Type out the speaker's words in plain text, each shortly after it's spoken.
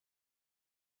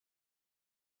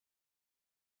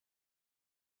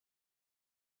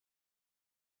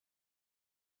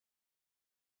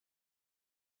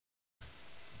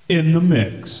In the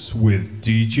mix with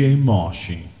DJ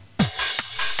Marshy.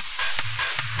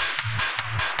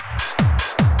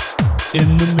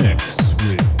 In the mix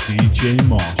with DJ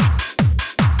Marshy.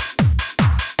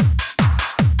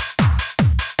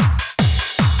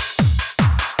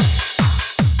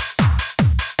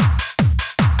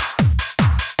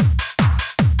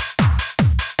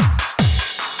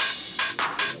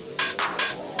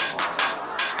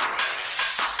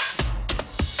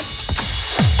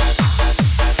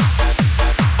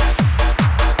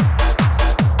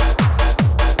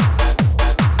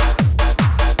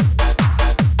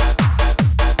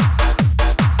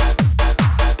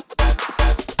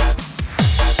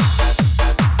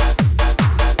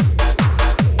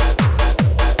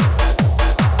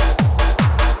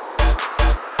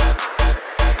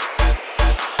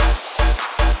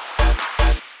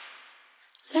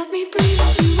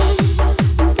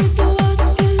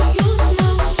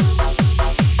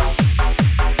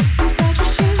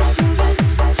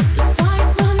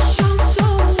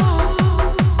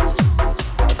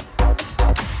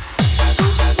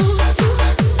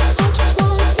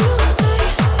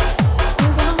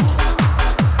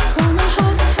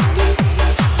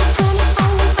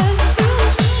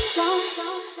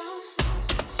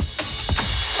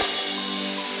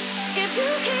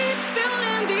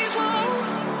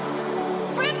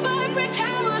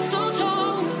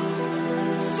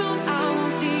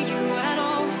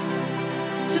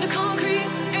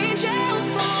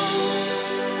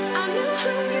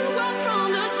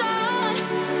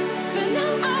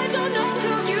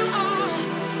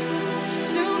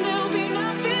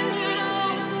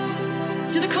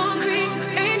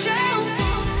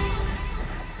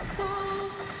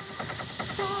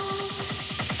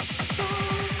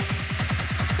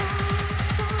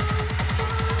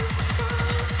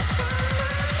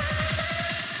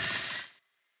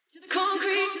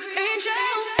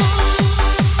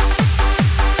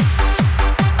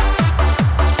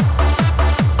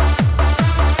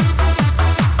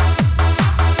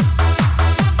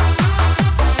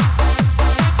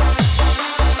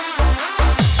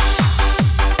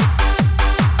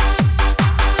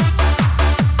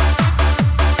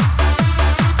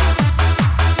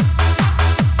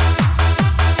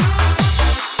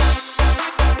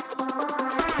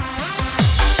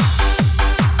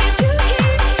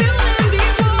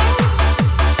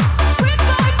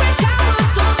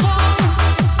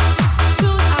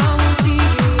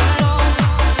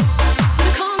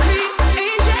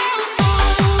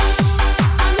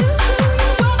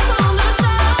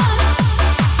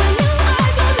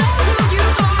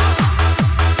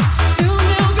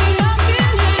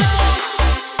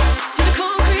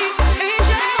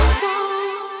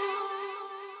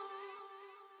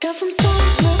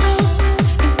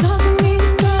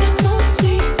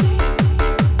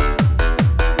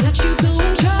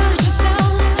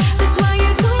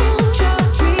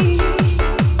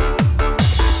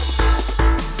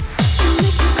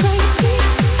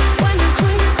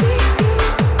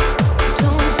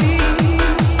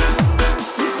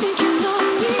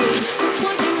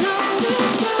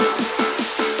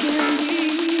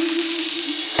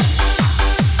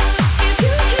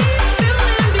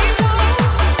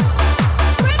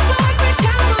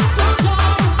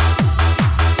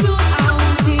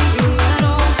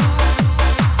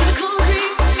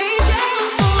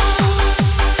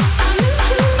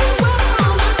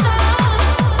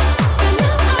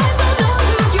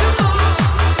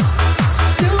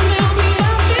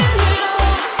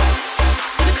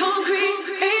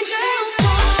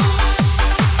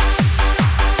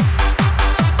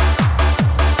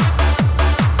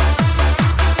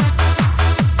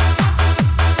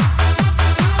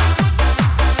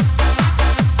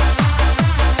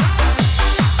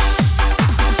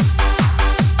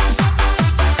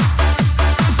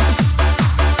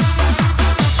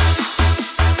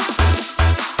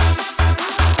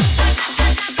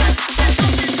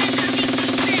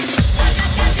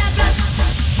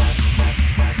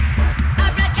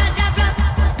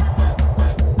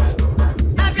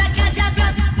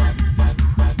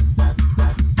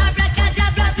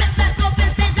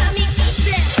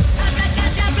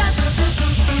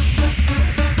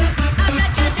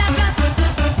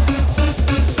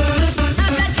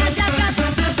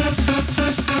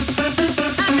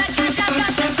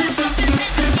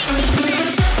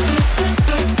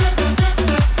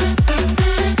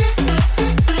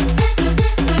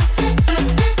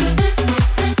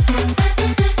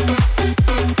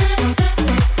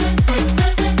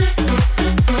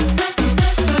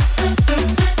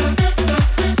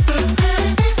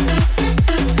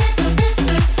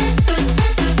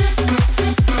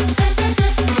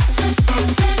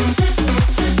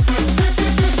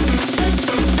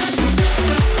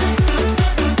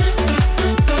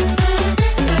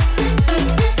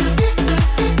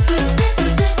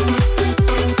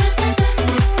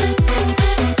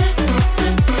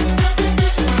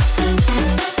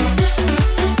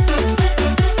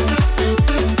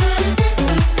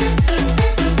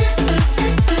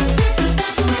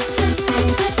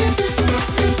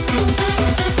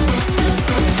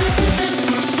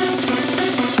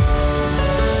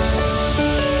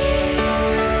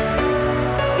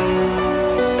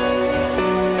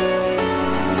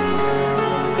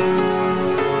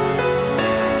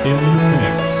 In the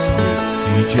mix with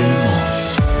DJ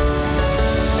Moss.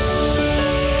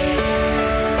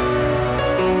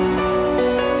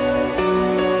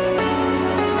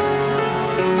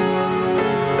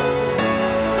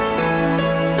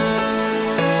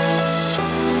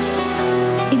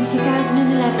 In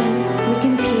 2011,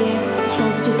 Wigan Pier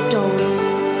closed its doors.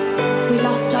 We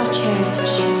lost our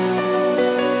church.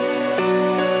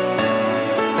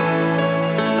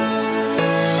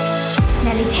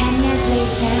 Nearly 10 years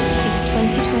later, it's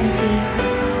 2020,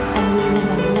 and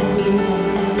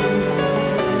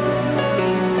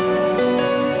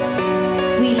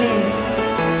we live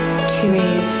to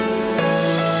rave.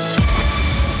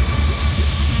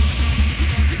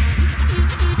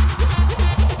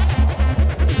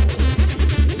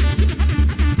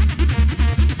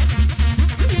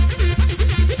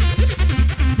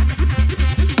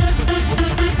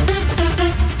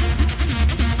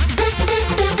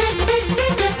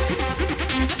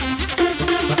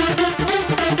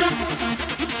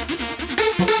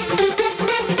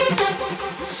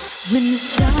 When the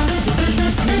stars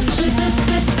begin to shine,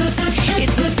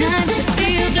 it's a time to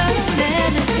feel the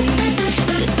melody,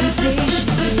 the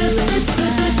sensations you will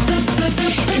find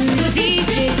in the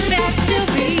DJ's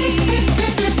factory.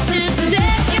 Just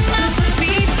let your mind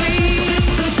be free.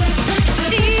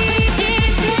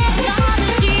 DJ's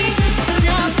technology,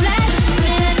 no flashing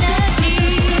energy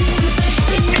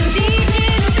in the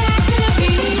DJ's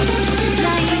factory,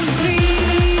 flying free.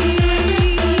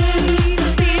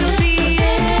 Feel the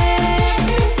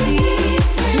ecstasy,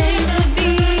 it's a place to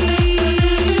be.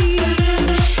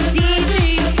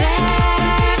 DJ's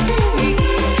factory,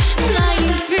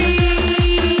 flying free.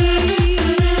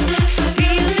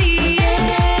 Feel the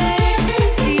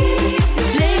ecstasy, it's a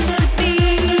place to be.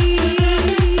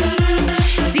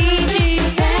 DJ's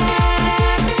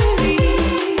factory.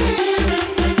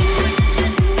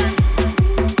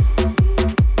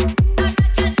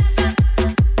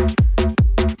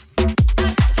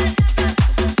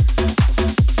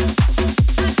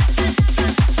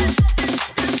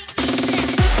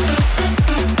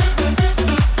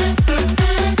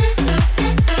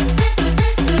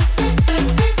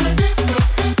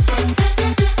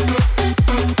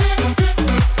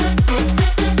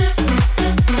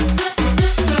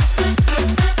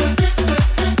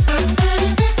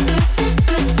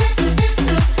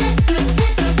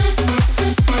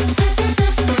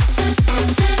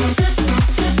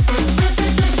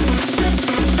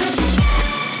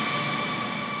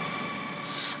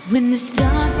 When the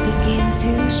stars begin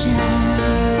to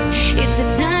shine, it's a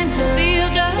time to feel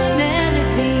the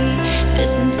melody, the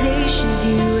sensations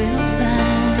you will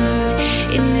find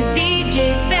in the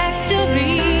DJ's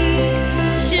factory.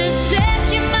 Just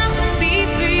let your mind be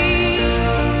free.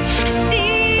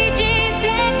 DJ's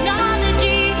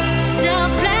technology,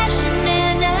 self-flashing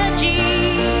energy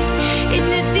in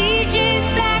the DJ's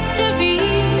factory,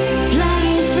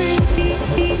 flying free.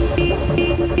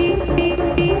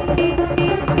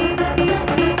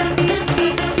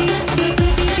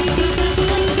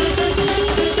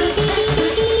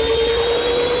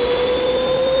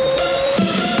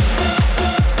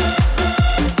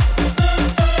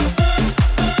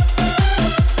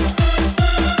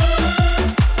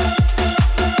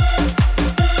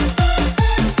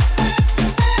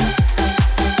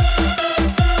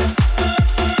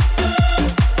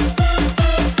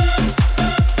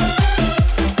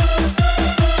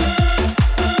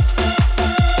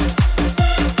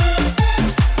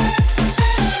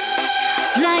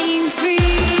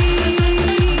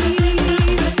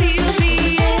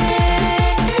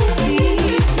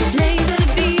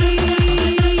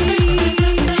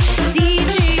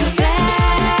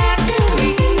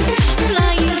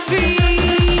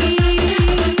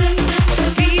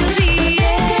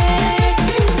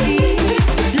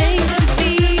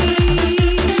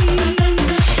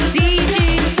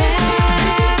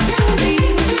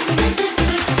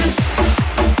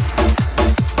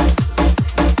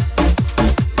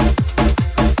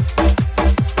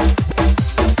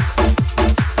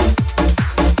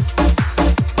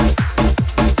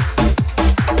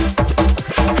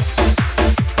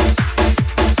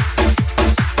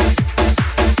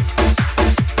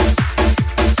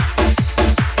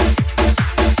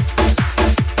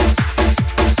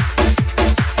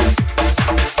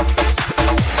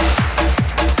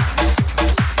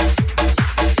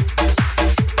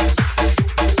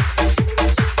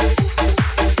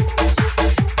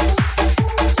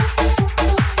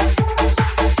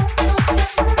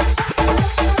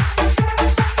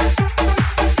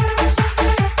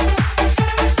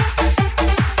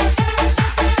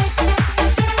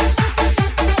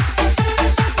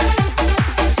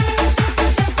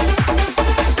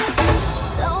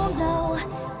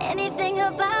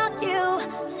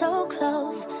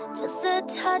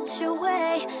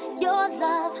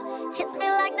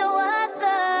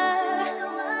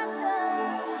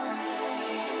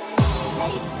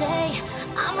 They say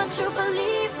I'm a true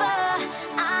believer.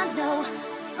 I know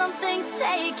some things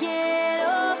take it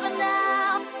over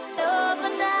now, over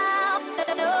now,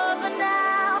 over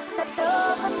now,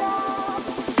 over now.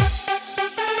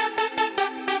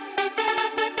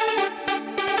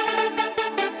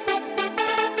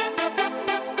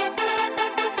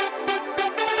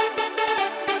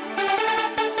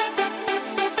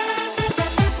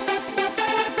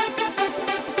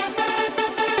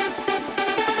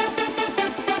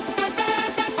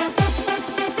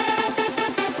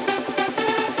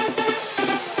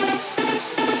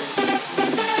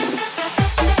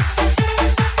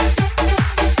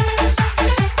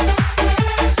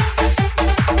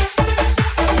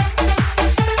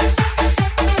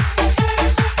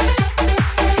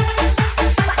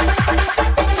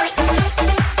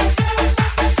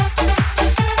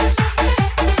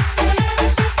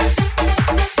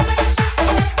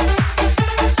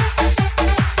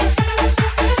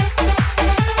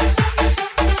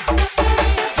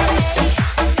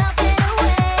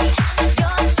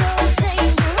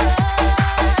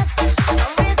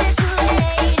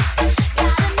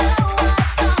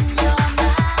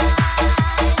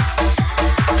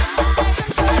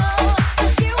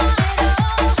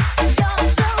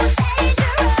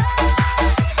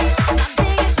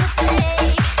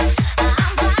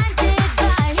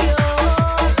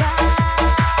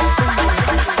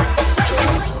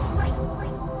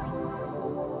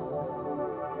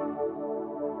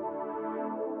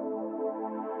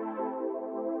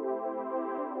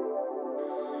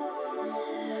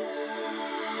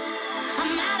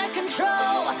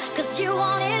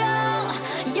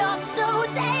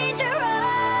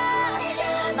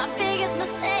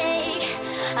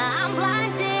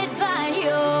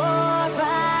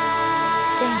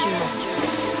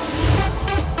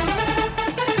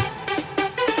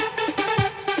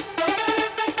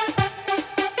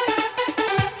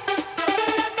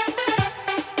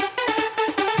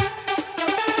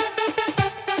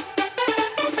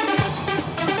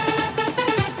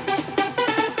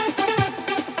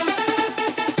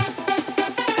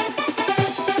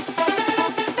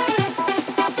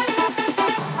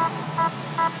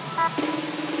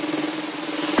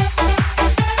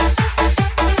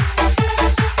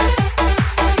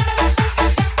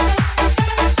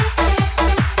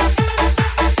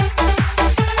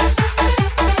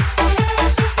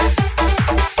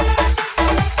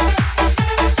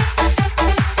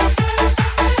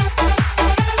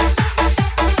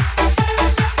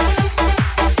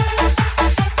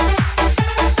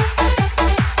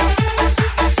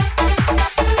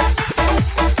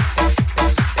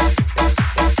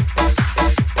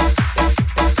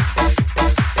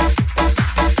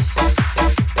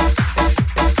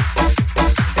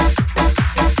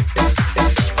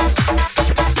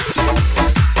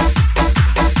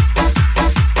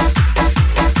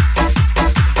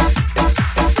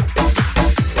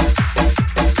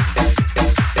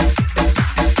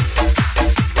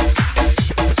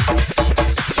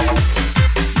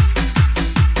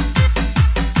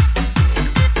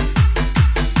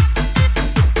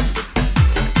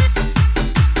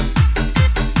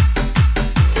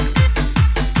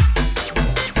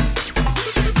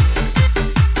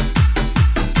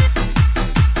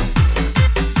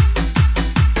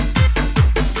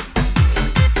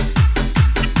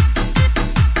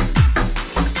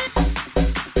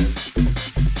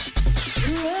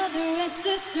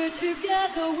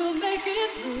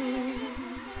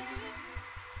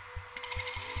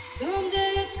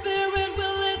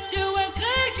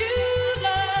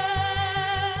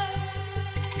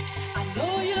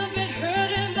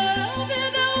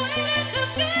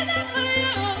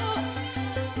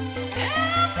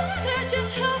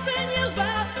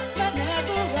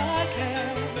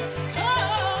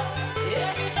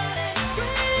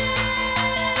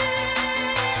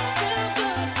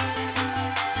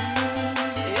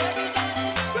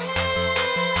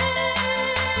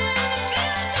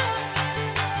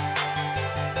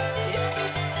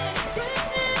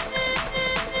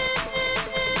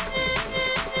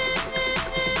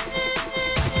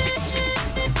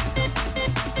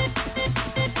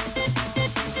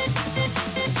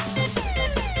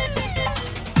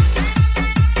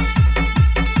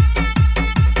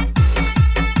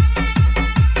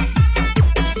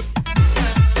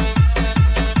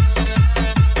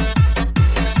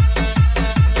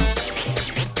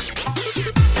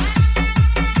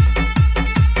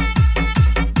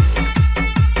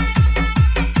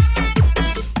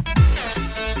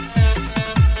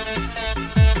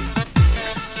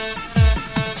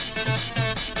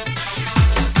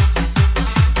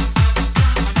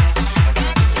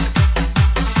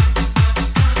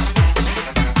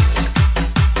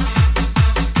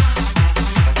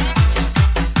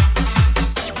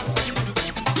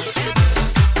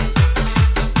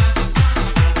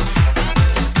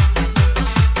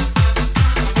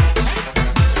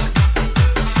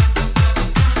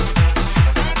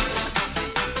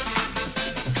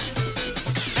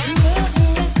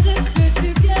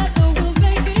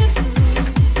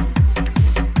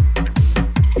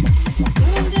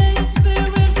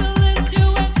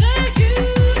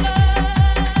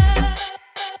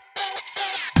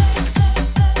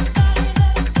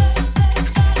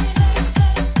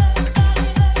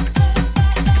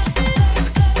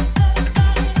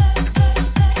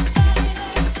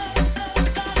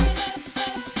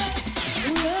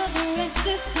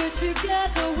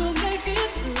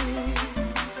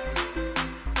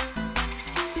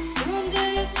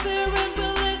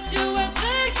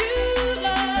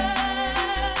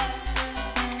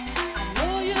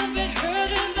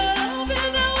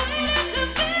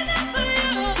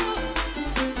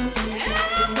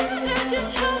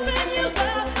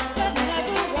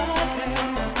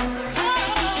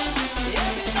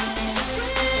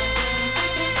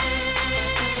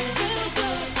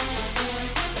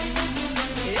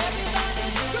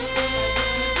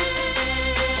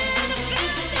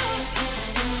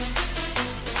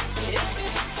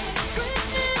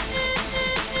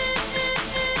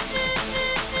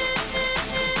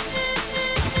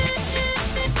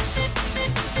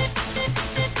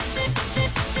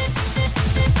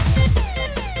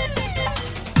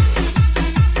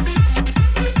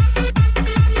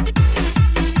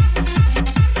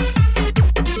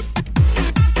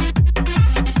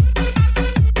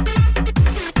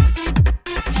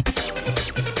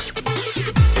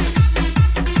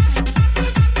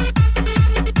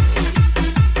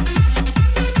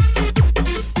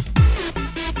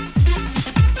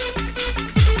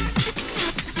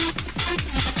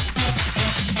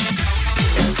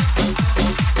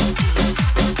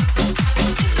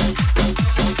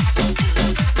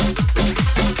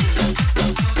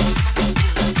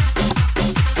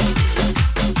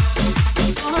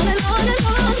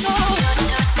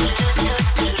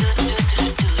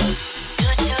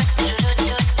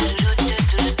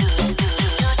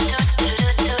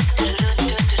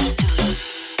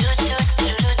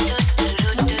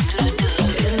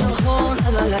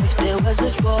 my life, there was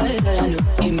this boy that I knew.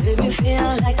 He made me feel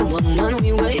like a woman.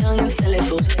 We were young and silly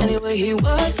fools. Anyway, he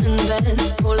was in bed,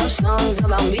 full of songs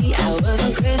about me. I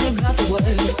wasn't crazy about the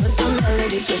words, but the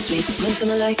melody was sweet. When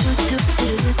someone like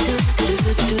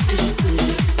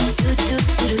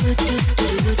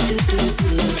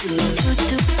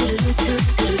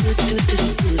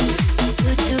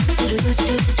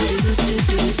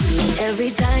every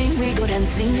time we go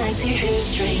dancing, I see his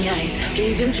string eyes.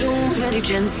 Gave him too many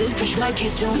chances, pushed my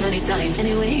keys too many times.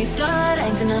 Anyway, he started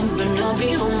acting up, and I'll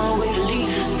be on my way to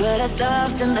leave. But I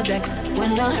stopped in the tracks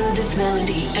when I heard this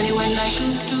melody, and it went like.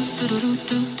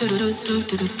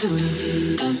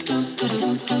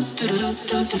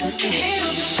 He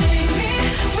used to sing me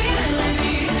sweet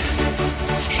melodies.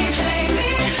 He played me,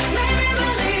 made me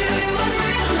believe it was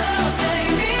real love. Sang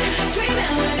me sweet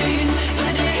melodies, but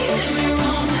the day he did me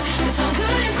wrong, the song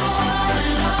couldn't go on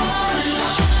and on and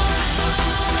on.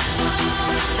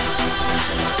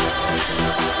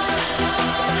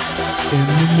 In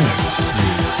the mix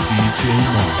with DJ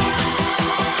Mark.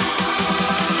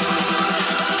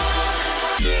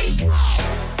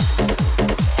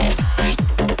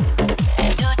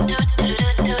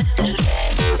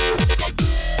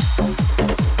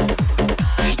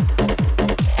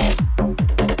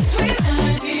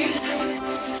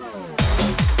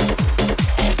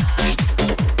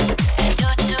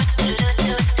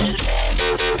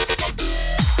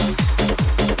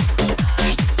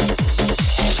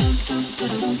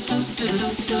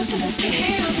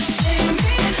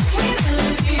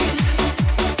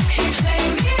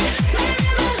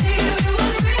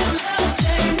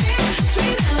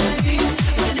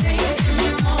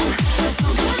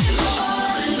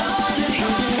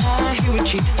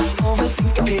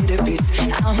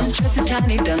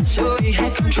 So he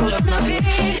had control of my feet.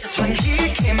 That's when he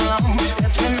came along.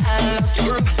 That's when I lost the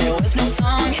groove. There was no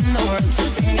song in the world to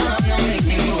sing along or make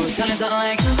me move. So it's all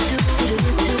like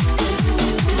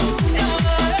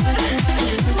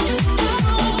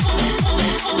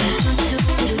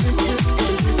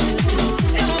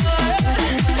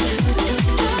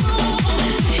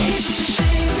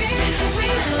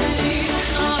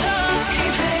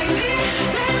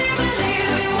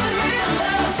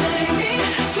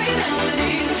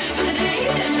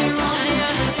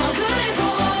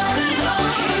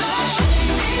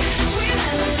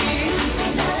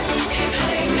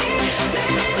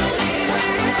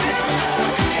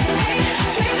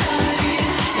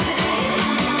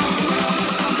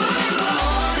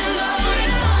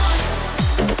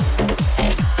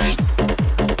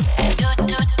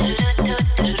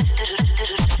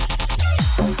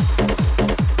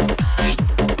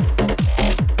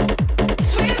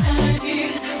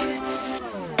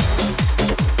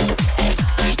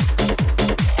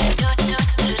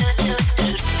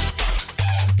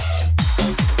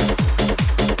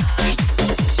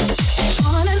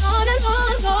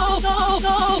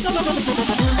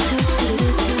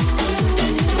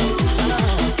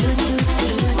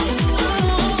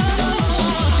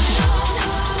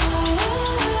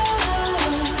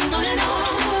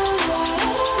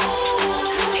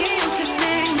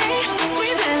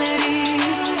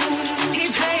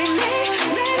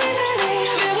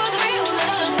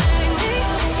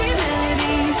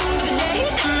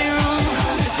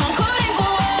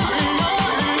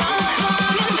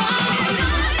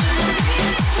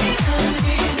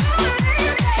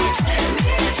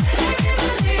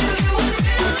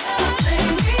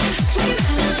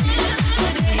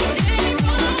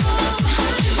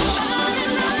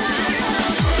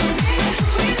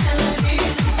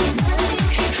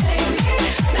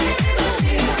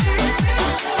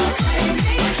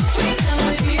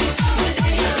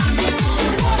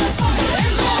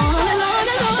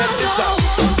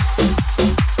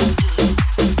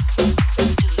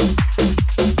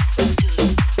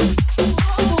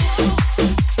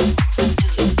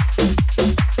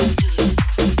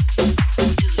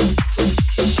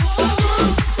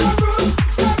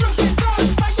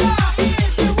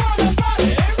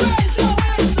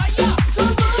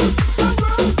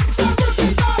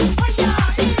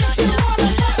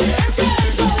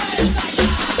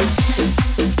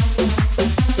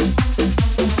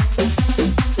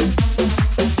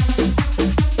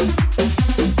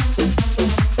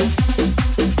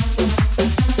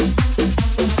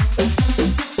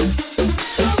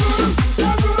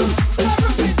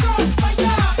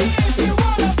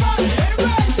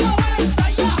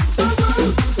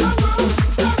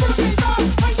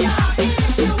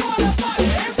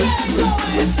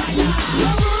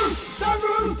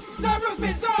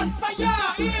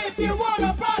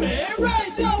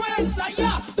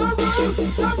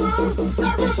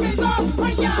The roof is on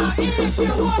fire.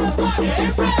 Check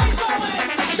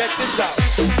this out.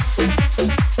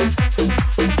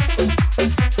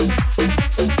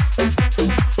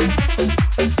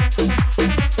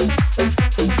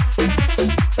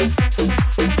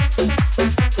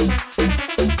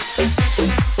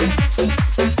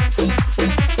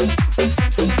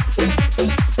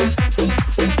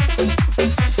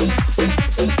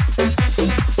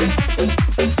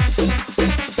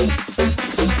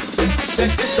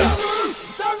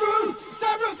 The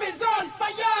roof is on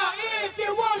fire. If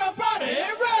you wanna party,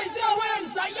 raise your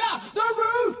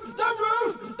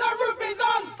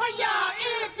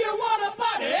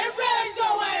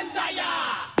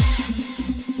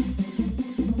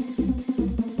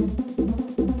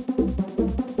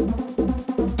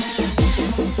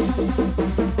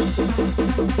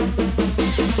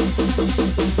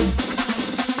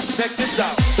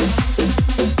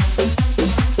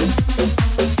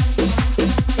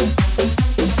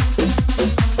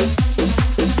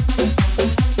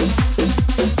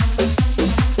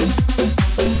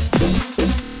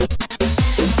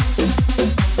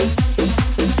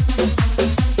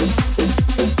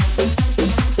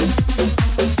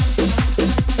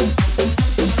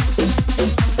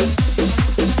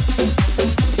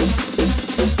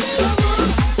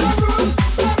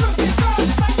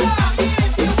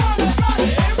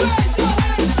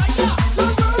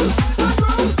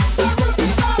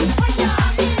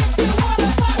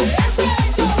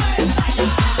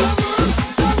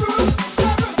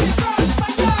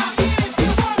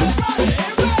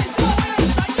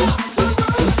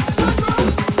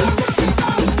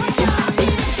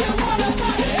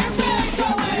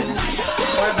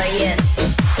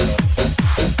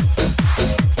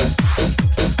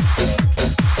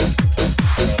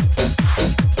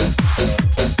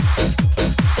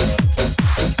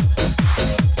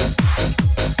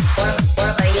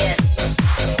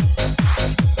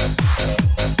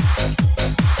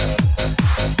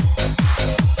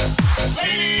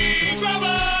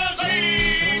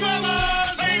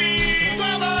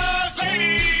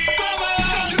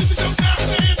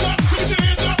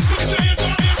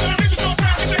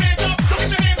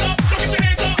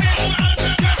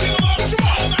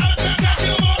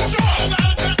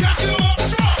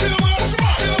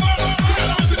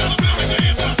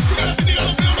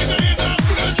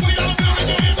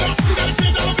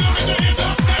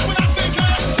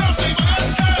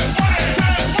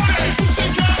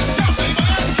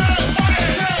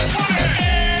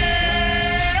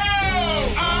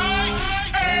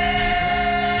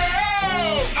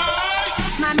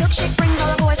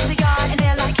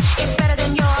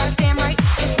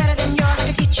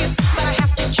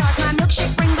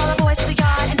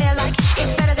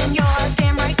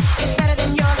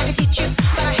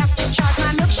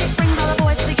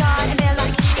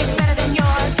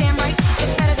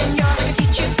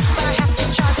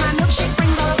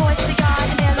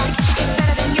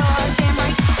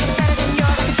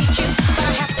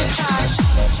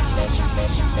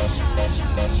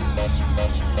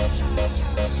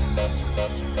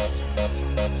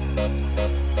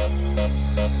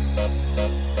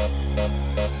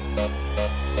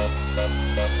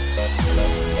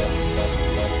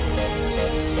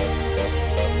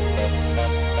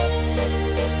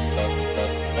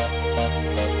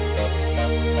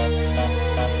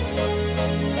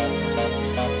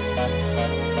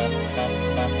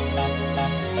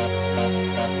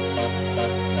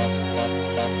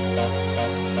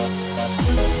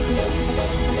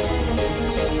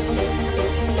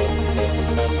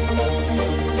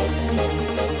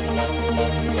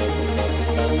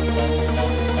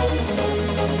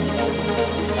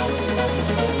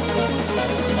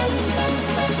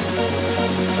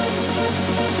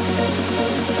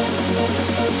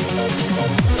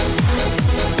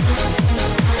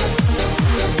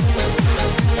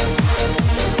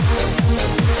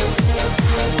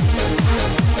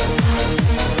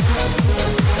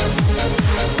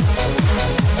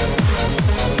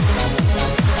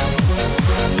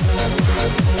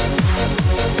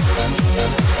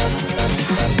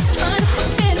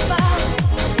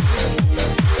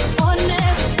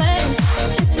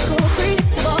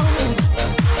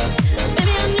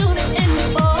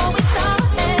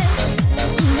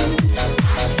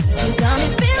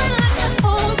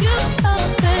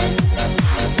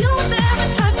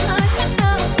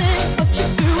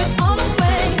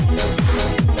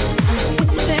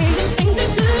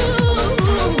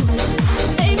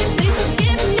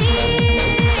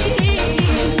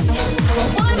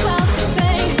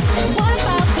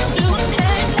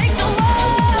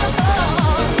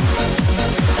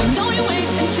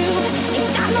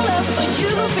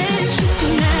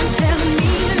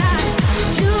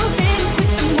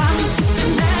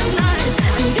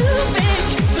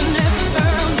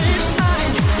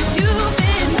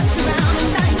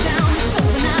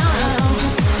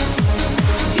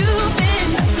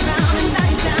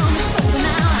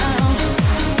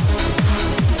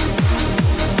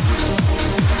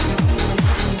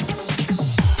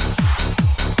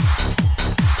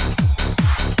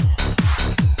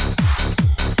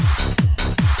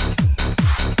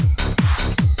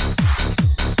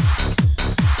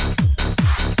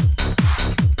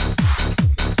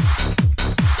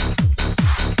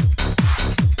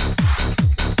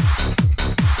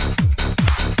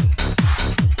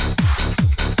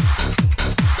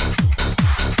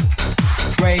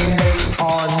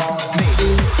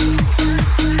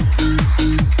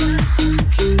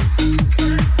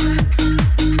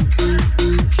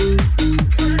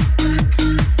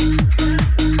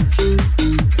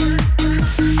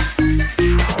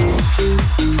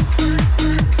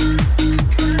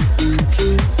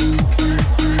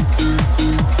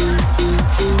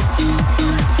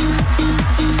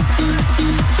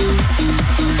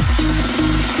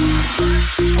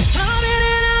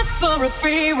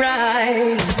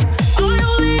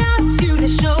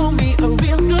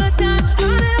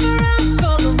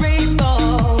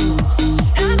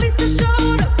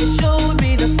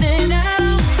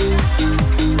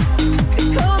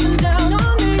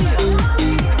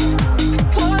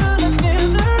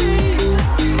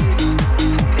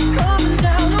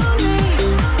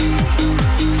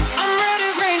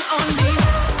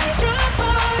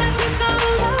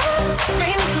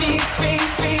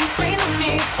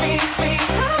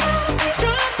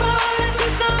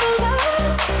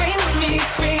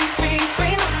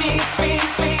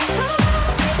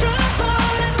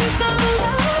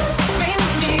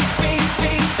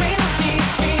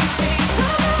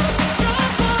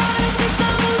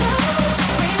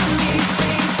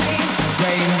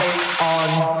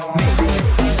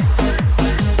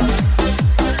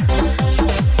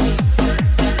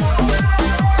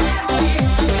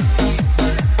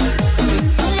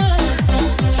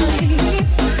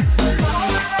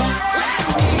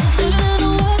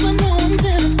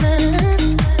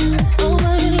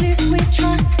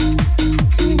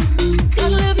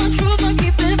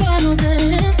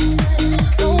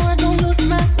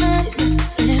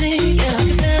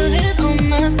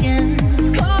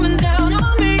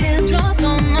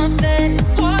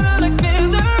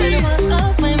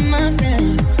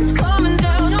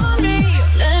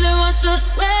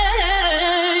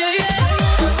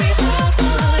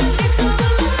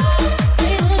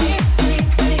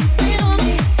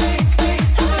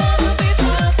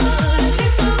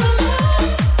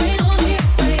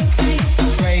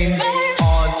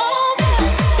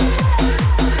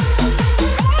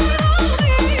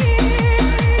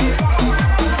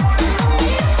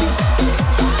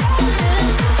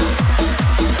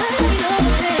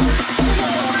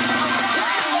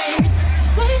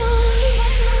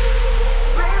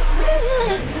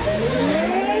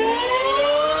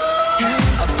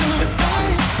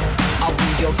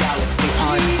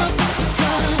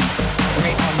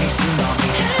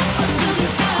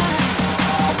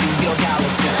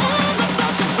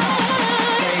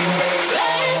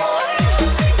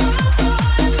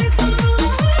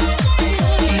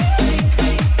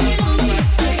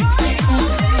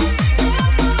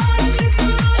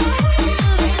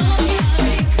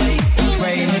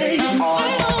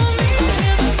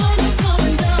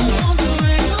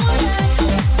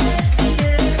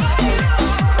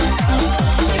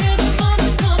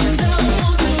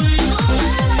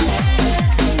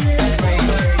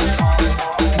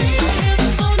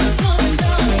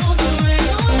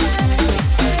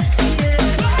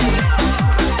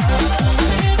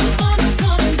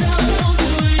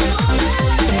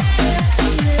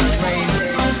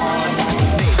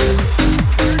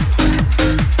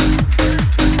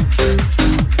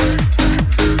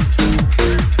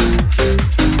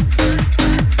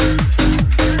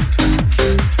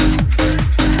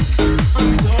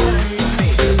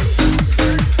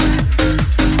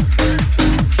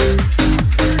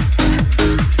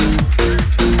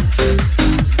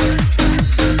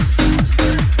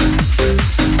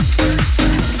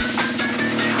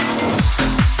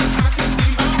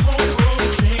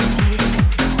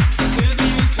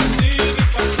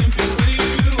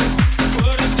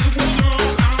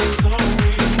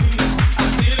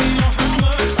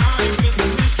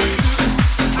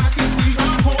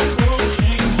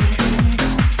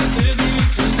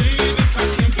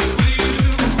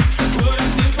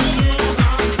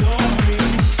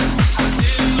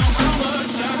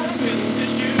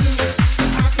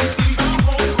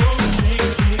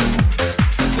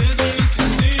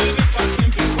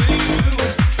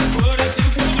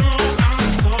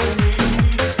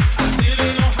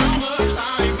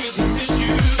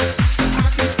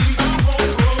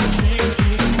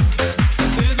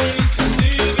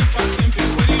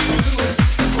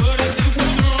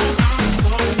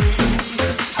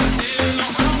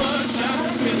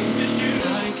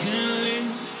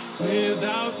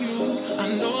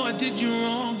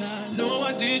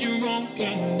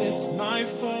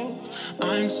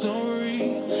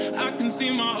sorry. I can see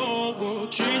my whole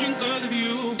world changing cause of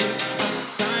you.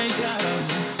 Upside down,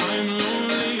 I'm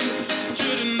lonely.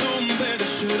 Should've known better,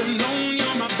 should've known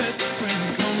you're my best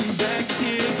friend. Come back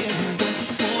here again, one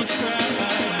more try.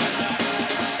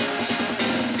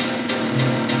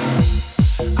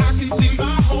 I can see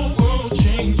my whole world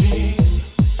changing.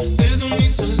 There's no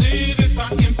need to live if I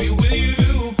can't be with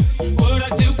you. What I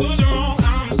did was wrong,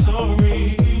 I'm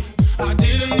sorry. I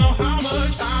didn't know how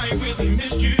much I really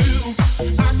missed you.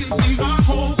 I can see my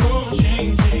whole world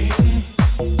changing.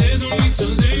 There's no need to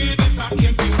live if I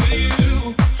can't be with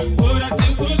you. What I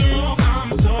did was wrong,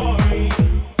 I'm sorry.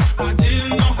 I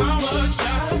didn't know how much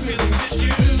I really missed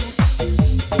you.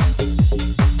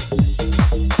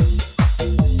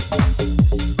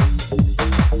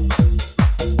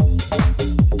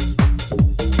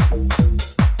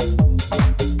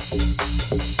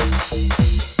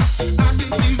 I can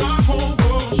see my whole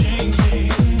world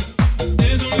changing.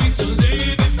 There's no need to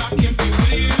live if I can't be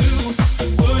with you.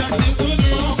 What I did was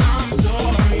wrong, I'm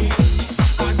sorry.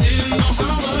 I didn't know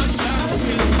how much I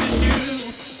really missed you.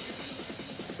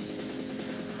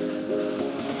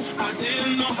 I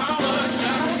didn't know how much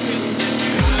I really missed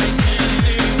you. I can't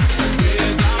live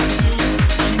without you.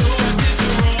 I know I did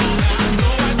you wrong. I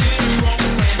know I did you wrong,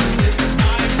 and it's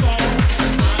my fault.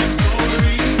 I'm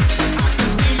sorry. I can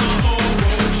see my whole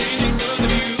world changing 'cause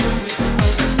of you. It's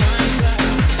upside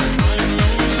down. I'm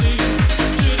lonely.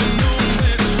 Should've known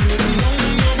better. Should've known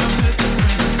you're my best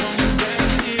friend. Come back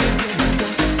here again,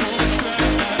 one more try.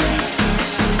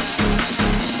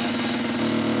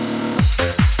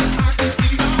 I can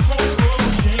see my whole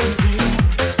world changing.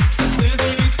 There's no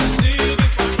need to live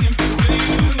if I can't be with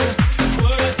you.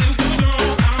 What I did was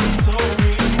wrong, I'm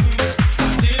sorry.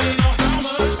 I didn't know how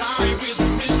much I really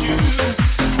missed you.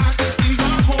 I can see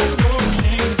my whole world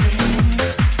changing.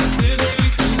 There's no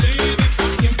need to live if I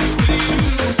can't be with you.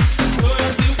 What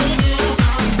I did was wrong,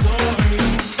 I'm sorry.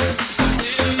 I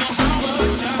didn't know how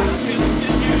much I really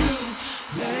missed you.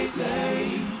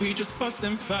 Lately, we just fuss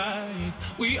and fight.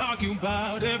 We argue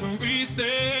about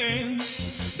everything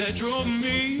that drove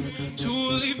me to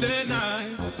leave that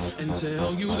night and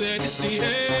tell you that it's the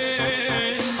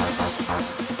end.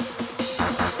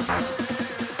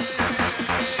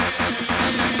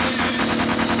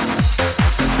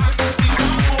 I can see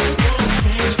my whole world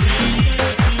changing.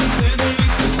 There's no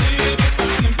need to live if I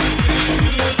can't be with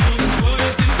you. What I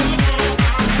did was wrong,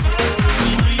 I'm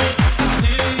sorry. I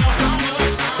didn't know how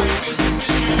much I really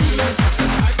missed you.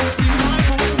 I can see my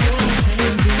whole world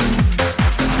changing.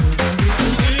 There's no need to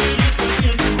live if I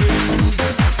can't be with you.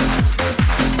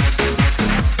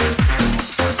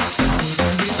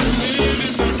 There's no need to live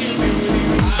if I can't be with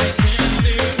you. I can't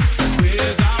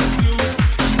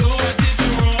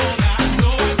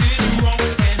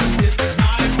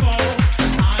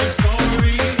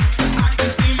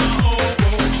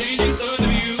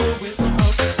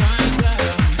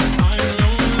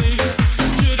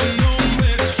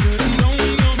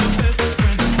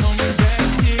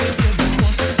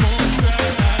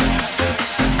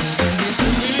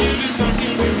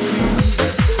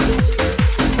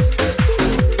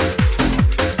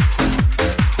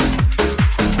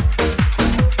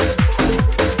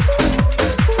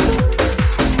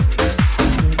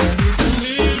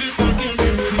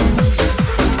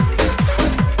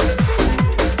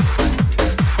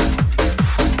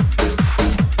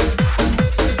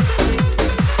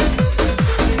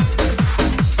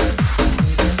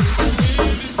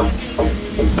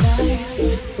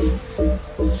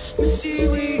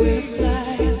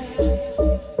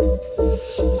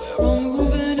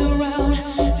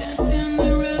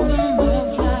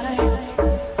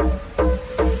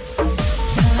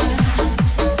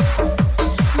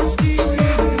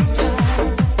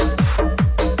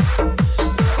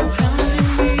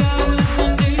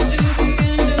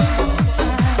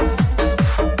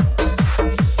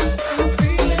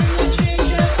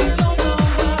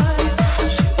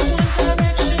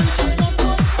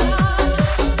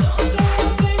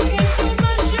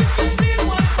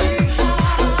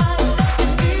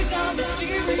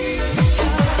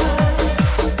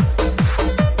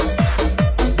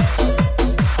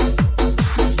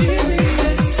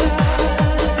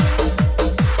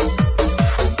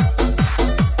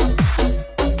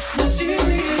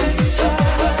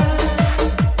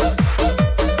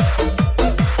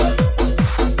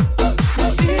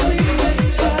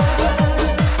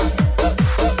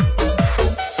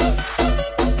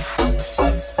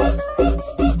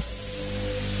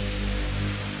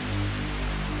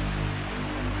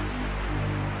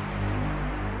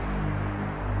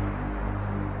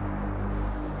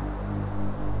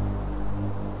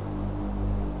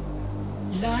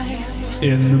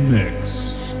In the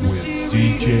mix with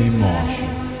DJ Marshall.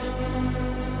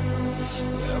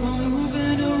 We're all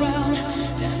moving around,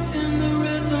 dancing the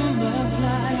rhythm of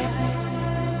life.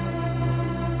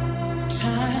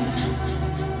 Time,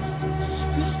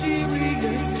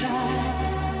 mysterious time.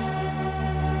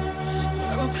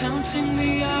 We're all counting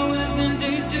the hours and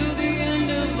days to the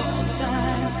end of all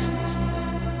time.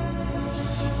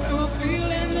 We're all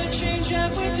feeling the change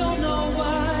and we don't know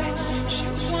why.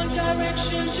 Choose one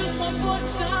direction, just one for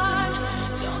time.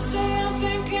 Don't say I'm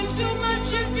thinking too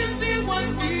much if you see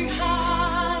what's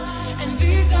behind. And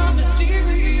these are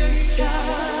mysterious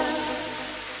times.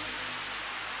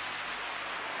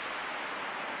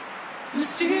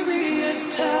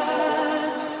 Mysterious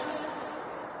times.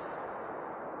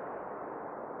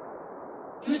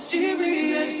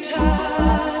 Mysterious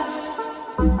times.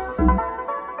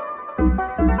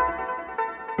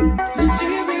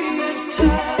 Mysterious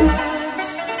times.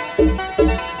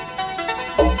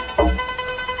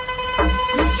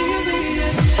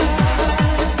 Mysterious times.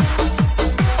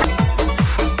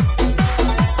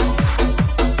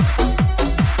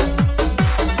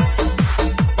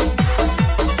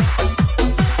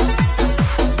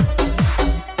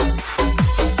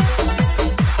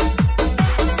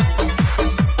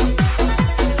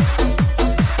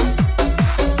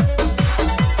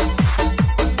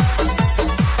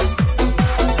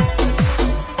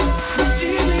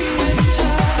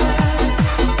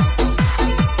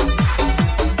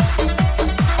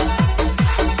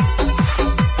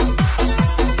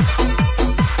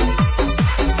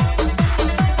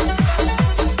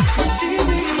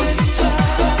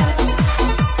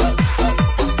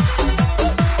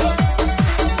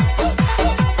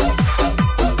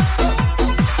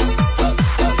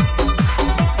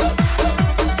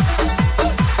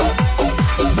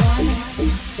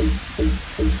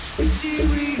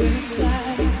 Mysterious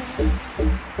life.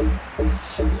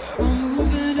 We're all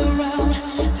moving around,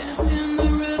 dancing the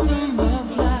rhythm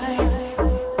of life.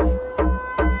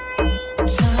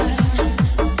 Time,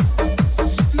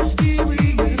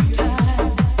 mysterious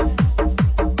time.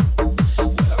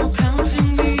 We're all counting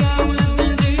the hours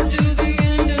and days to the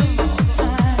end of all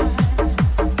time.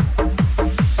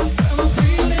 We're all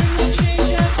feeling the change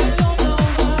and we don't know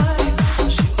why.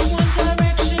 Choose one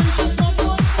direction, just one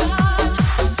for time.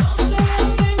 Don't say I'm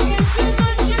thinking too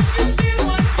much if you see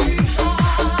what's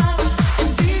behind.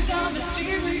 And these are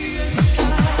mysterious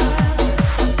times.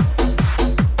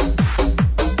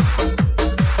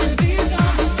 And these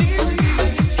are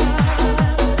mysterious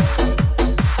times.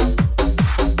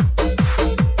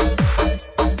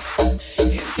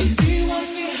 If you see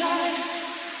what's behind,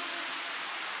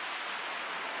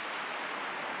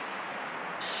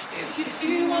 if you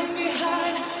see what's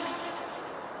behind,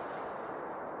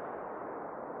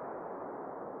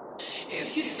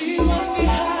 if you see what's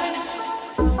behind,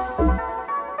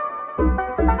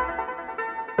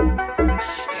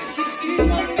 if you see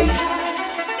what's behind,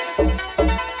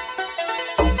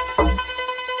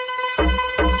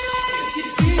 if you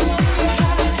see what's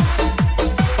behind,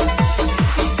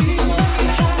 if you see what's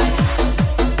behind,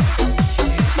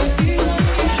 if you see what's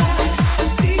behind,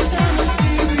 these are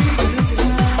mysterious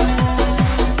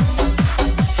times.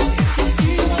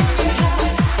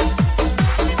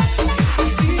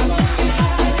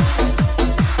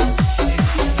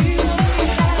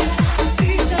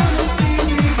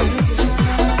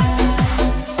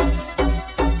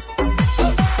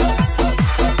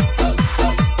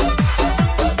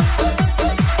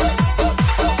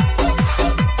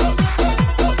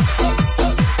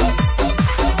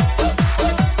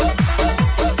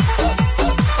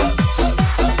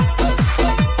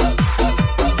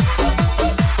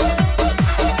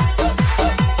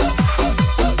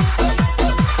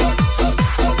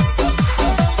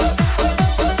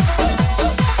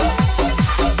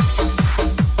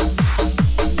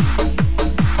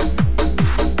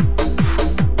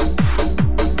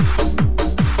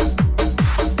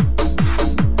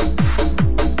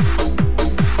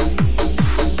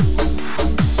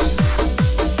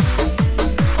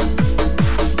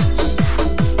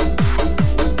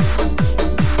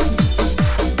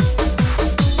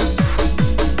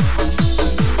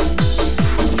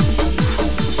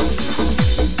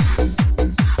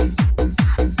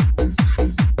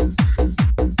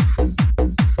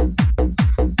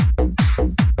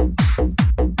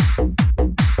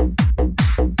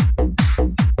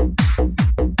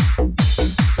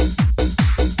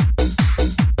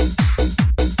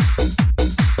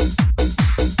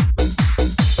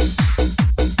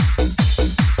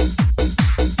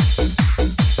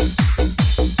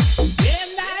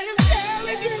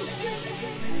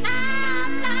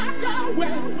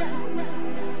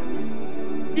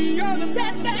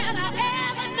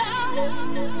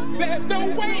 There's no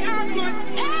way I could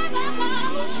ever go.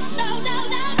 No, no,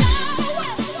 no, no.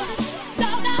 No,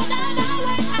 no, no, no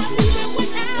way. I'm leaving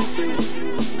without you.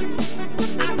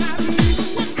 I'm not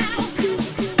leaving without you.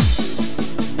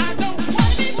 I don't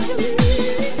want it to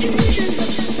leave.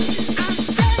 I'm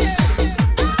staying.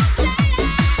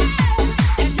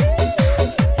 And you're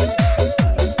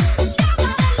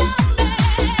gonna love me.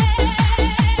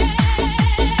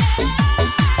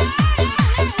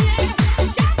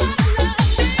 You're gonna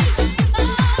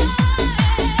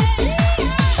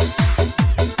love me.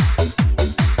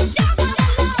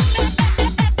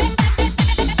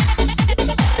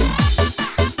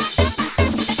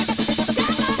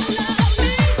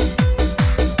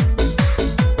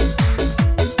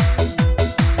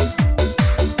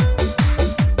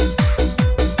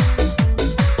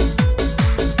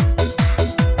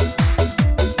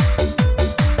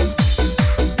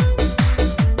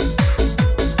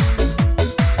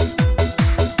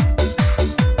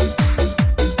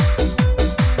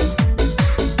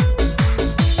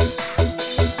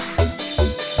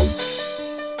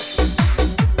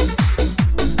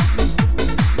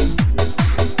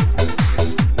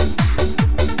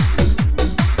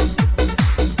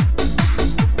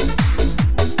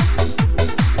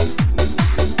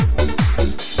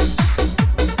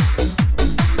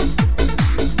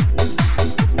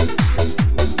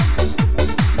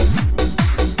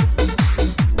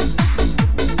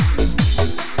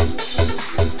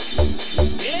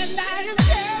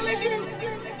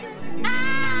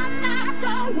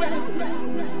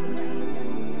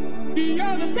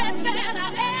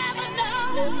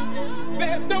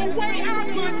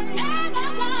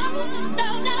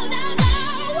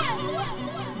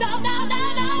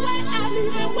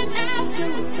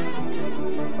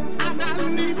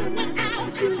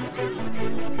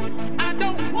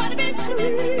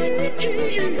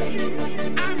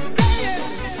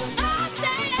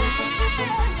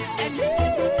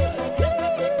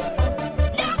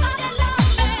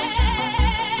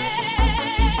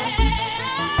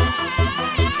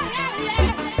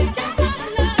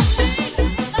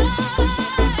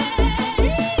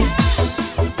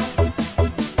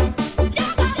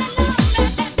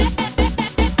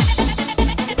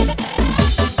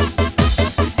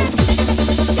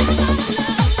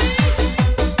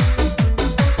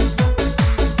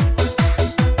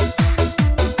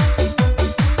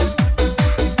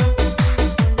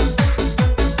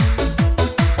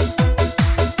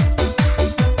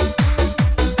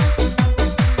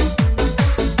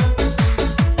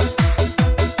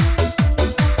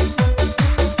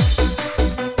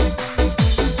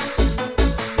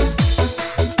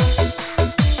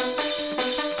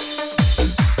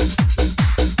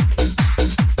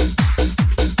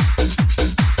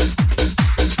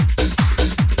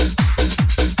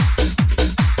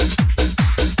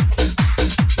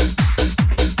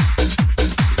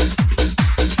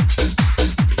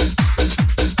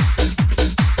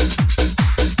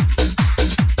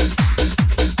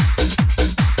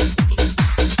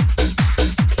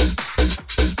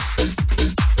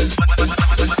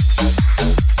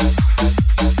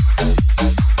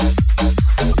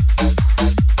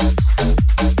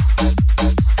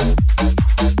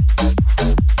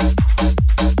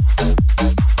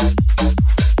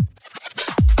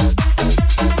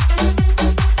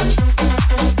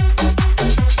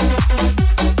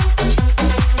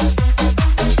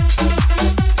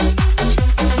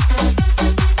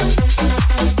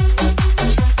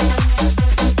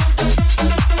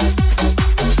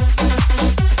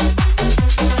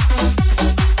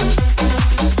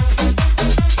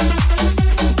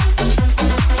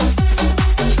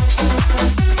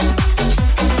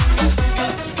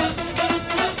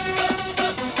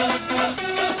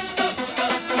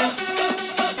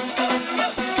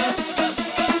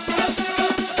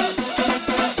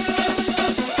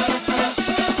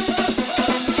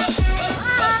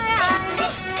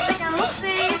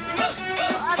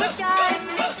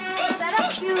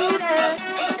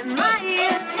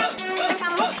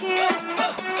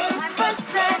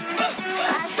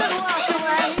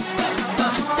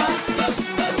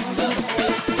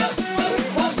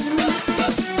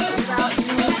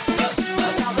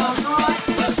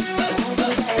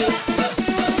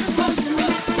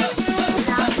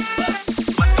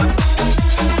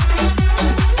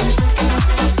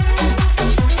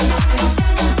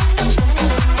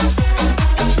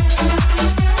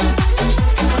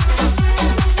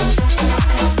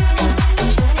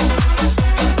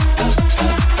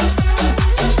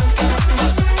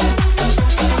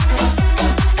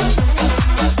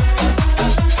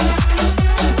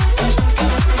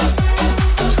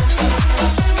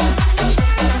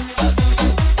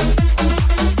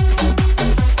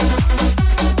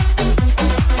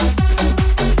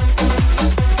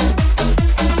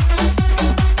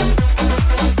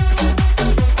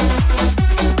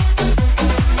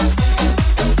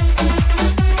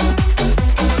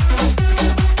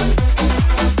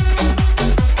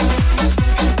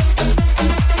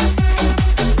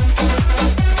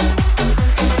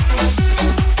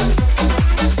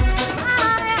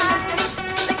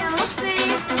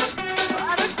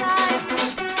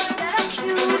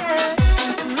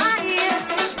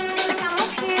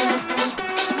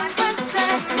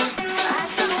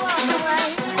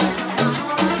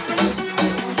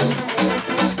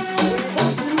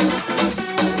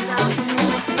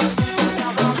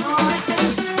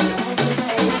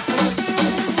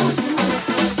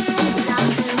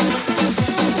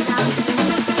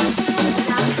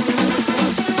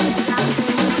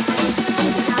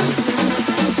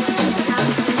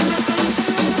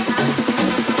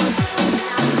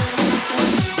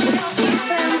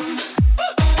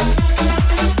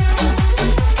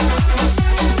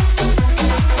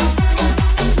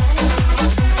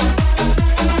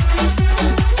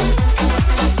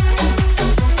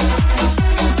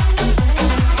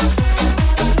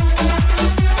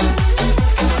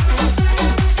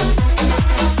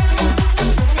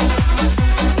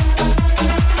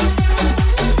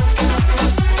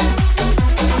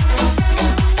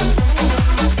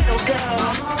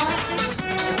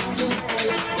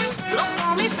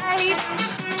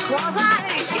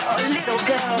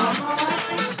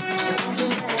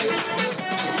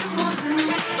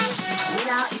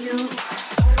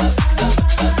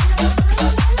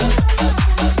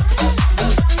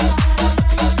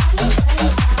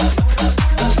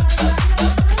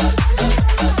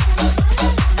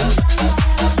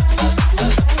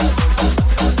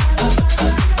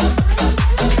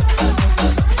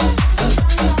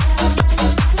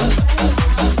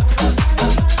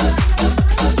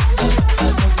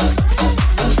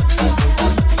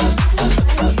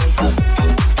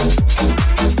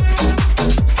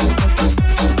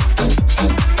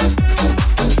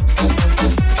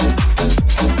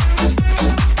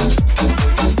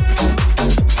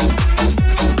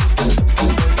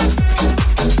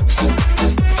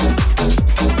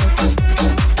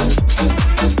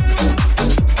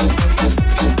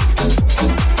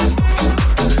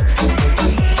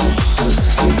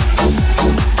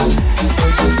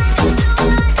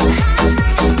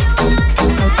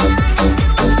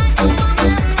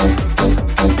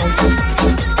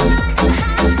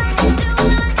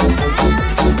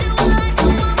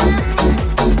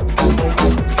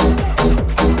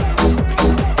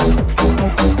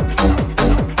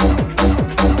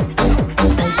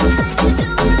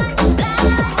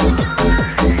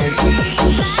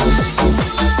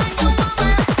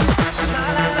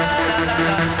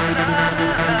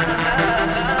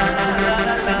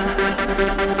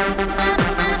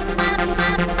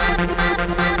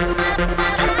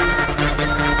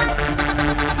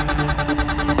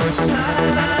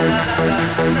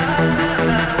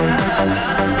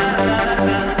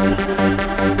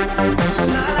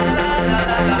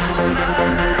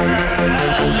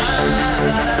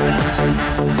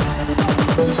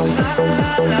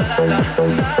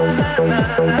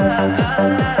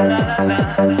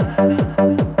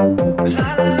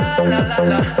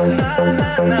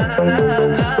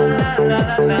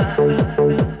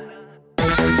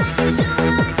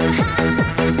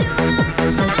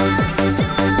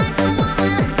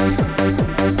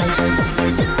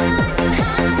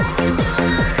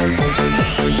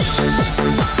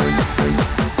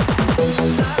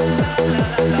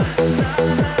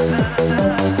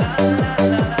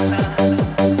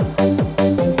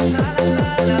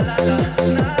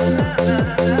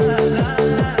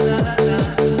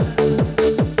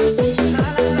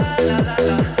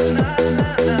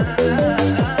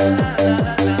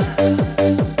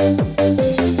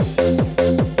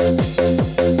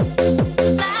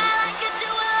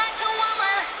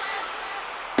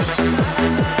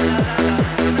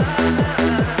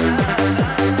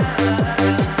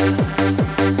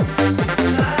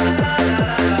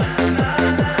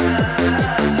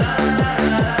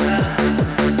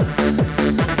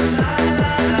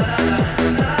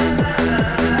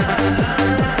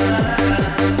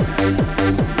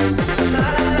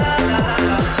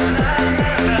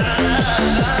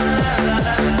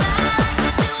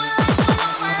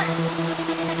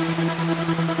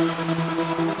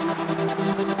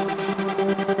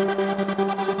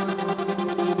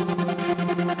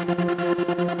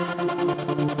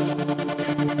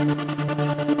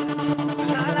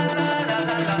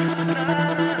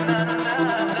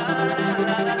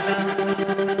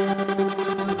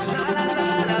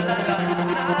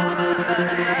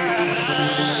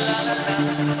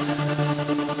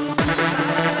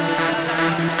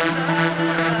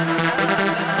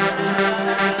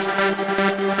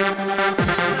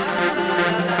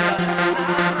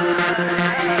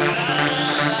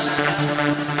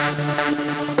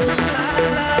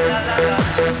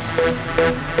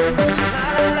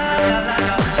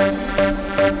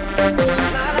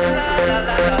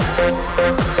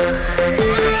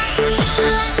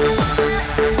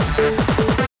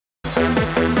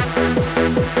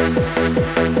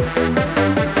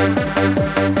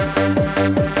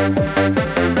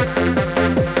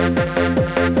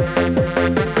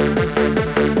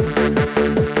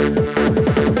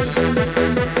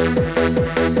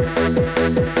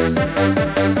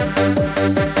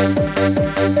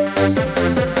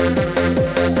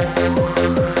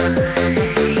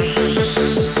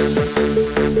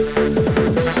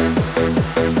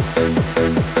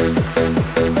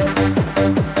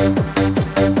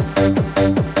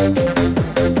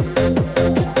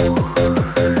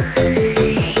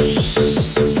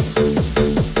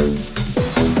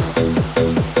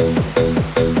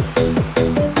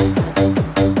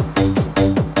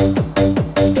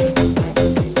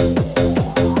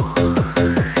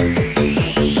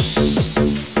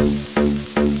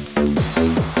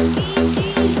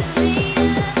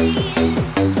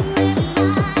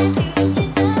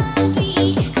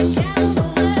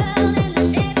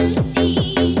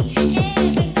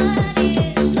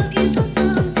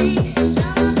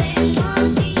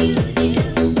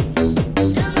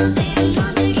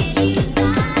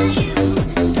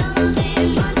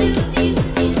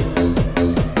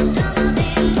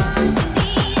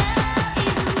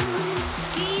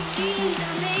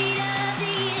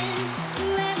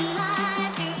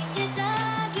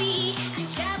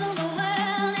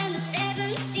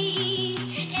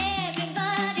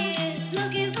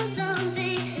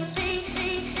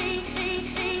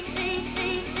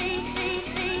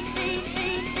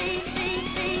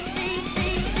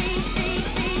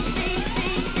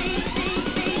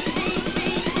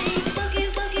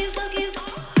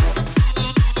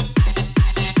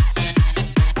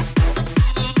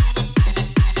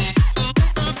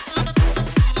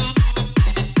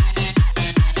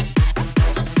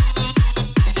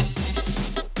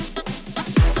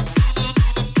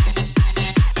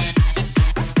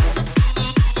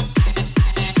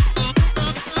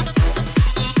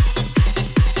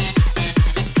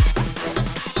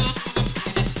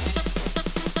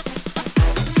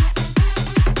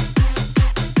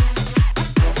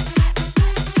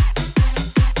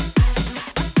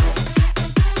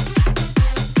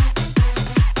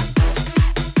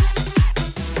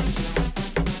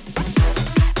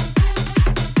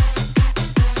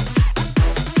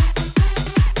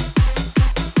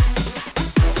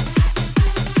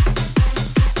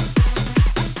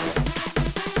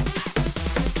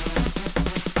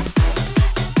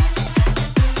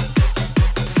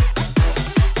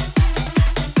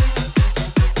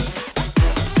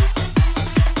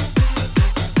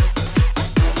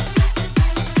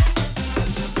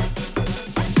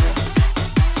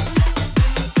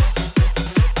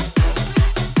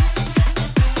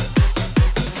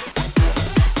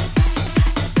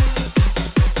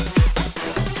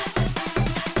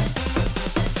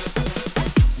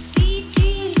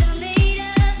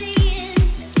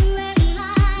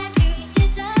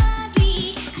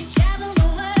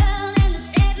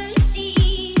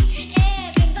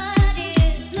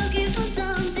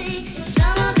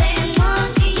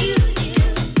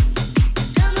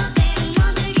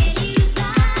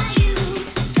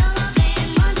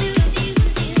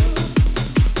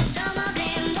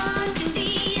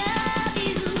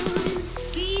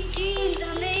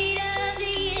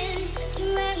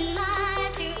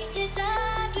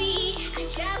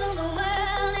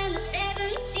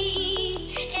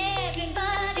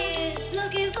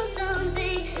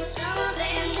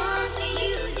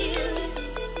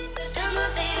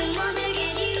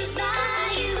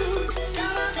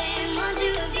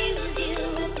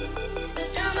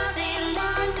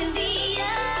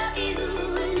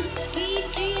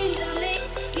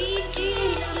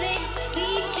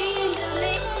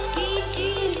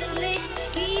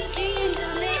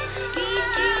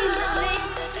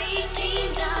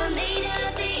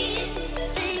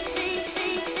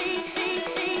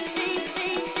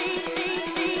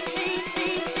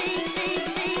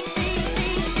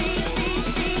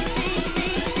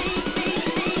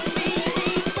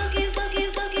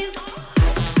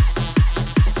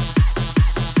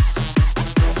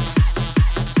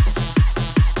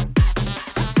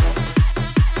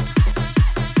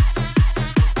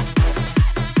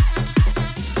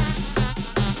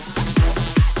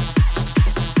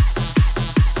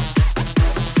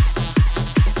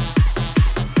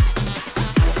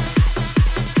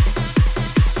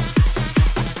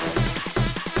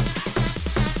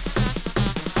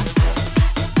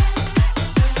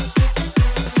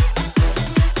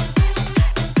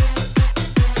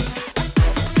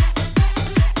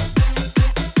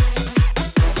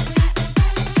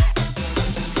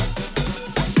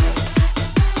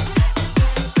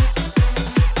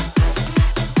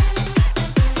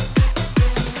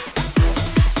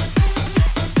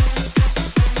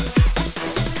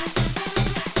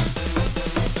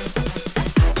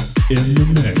 In the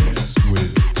mix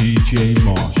with DJ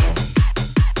Marshall.